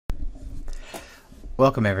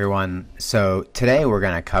Welcome everyone. So today we're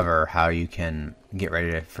going to cover how you can get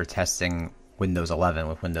ready for testing Windows 11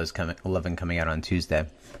 with Windows 11 coming out on Tuesday.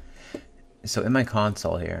 So in my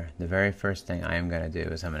console here, the very first thing I am going to do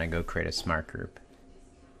is I'm going to go create a smart group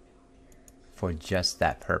for just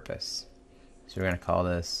that purpose. So we're going to call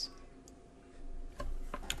this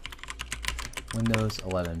Windows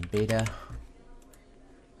 11 Beta,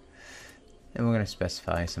 and we're going to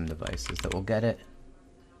specify some devices that will get it.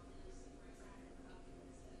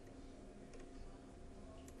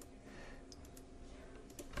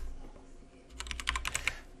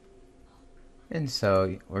 And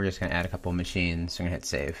so we're just going to add a couple machines. So I'm going to hit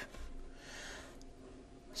save.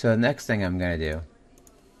 So the next thing I'm going to do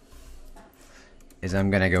is I'm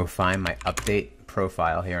going to go find my update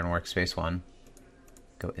profile here in Workspace 1.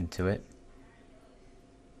 Go into it.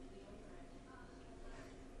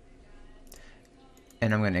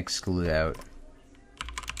 And I'm going to exclude out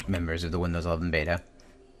members of the Windows 11 beta.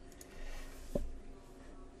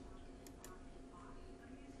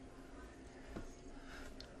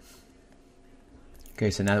 Okay,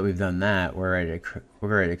 so now that we've done that, we're ready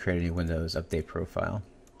to create a new Windows update profile.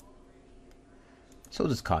 So we'll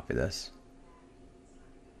just copy this.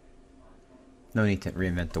 No need to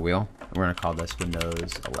reinvent the wheel. We're going to call this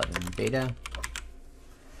Windows 11 Beta.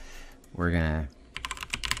 We're going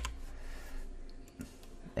to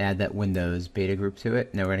add that Windows Beta group to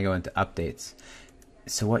it. Now we're going to go into updates.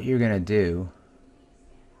 So what you're going to do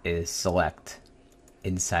is select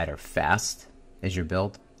Insider Fast as your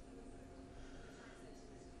build.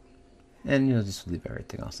 And you'll just leave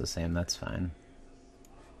everything else the same, that's fine.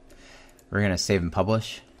 We're going to save and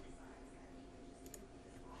publish.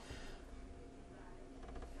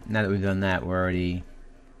 Now that we've done that, we're already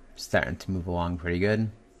starting to move along pretty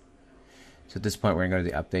good. So at this point, we're going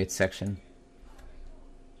to go to the updates section.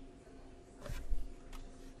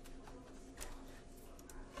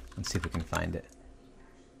 Let's see if we can find it.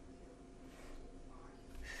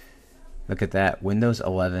 Look at that, Windows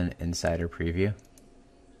 11 Insider Preview.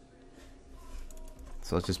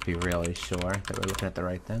 So let's just be really sure that we're looking at the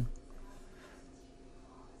right thing.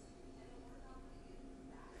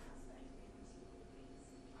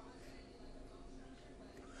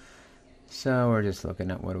 So we're just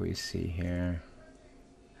looking at, what do we see here?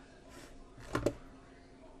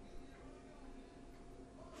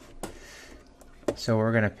 So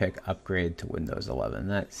we're going to pick upgrade to Windows 11.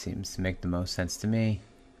 That seems to make the most sense to me.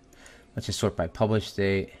 Let's just sort by publish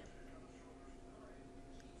date.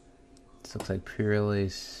 This looks like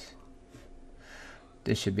pre-release.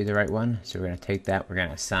 This should be the right one. So we're going to take that, we're going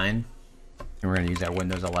to assign, and we're going to use our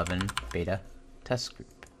Windows 11 beta test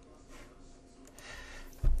group.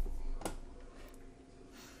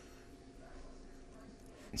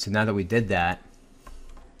 So now that we did that,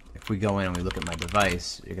 if we go in and we look at my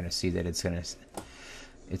device, you're going to see that it's going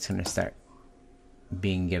to start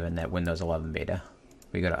being given that Windows 11 beta.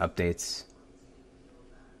 We go to updates.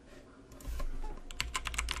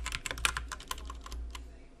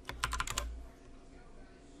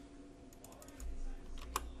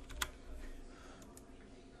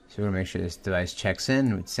 So we're going to make sure this device checks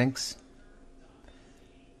in, it syncs.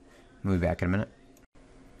 We'll be back in a minute.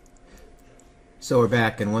 So we're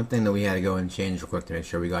back, and one thing that we had to go and change real quick to make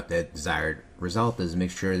sure we got the desired result is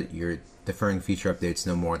make sure that you're deferring feature updates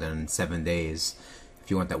no more than 7 days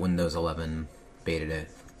if you want that Windows 11 beta to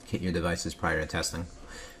hit your devices prior to testing.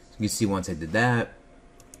 So you can see once I did that,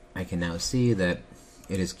 I can now see that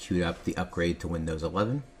it has queued up the upgrade to Windows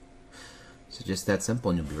 11. So just that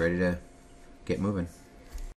simple, and you'll be ready to get moving.